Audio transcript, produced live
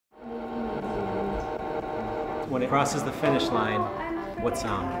when it crosses the finish line, what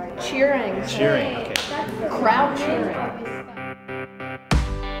sound? Cheering. Cheering, okay. Crowd cheering.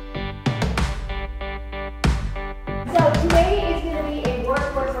 So today is going to be a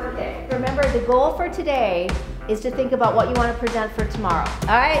work day. Remember, the goal for today is to think about what you want to present for tomorrow. All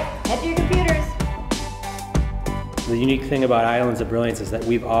right, head to your computers. The unique thing about Islands of Brilliance is that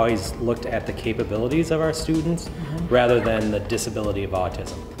we've always looked at the capabilities of our students rather than the disability of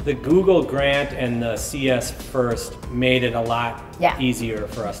autism. The Google grant and the CS First made it a lot easier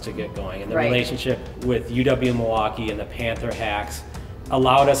for us to get going. And the relationship with UW-Milwaukee and the Panther Hacks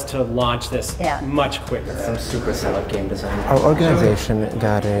allowed us to launch this much quicker. I'm super solid game design. Our organization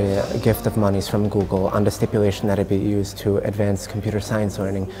got a gift of monies from Google on the stipulation that it be used to advance computer science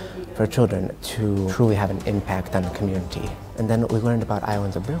learning for children to truly have an impact on the community. And then we learned about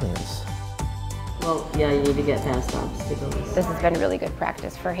Islands of Brilliance. Well, yeah, you need to get past obstacles. This has been really good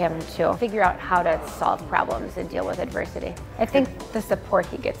practice for him to figure out how to solve problems and deal with adversity. I think the support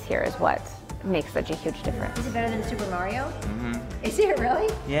he gets here is what makes such a huge difference. Is it better than Super Mario? Is it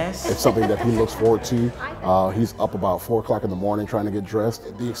really? Yes. It's something that he looks forward to. He's up about 4 o'clock in the morning trying to get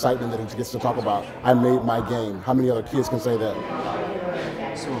dressed. The excitement that he gets to talk about, I made my game. How many other kids can say that?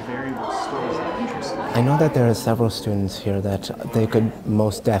 So variable stories are interesting. I know that there are several students here that they could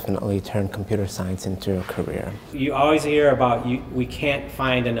most definitely turn computer science into a career. You always hear about we can't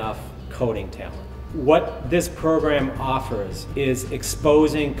find enough coding talent. What this program offers is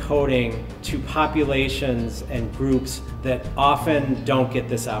exposing coding to populations and groups that often don't get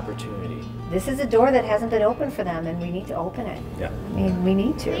this opportunity. This is a door that hasn't been opened for them, and we need to open it. Yeah. I mean, we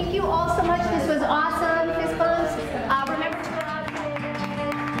need to. Thank you all so much. This was awesome.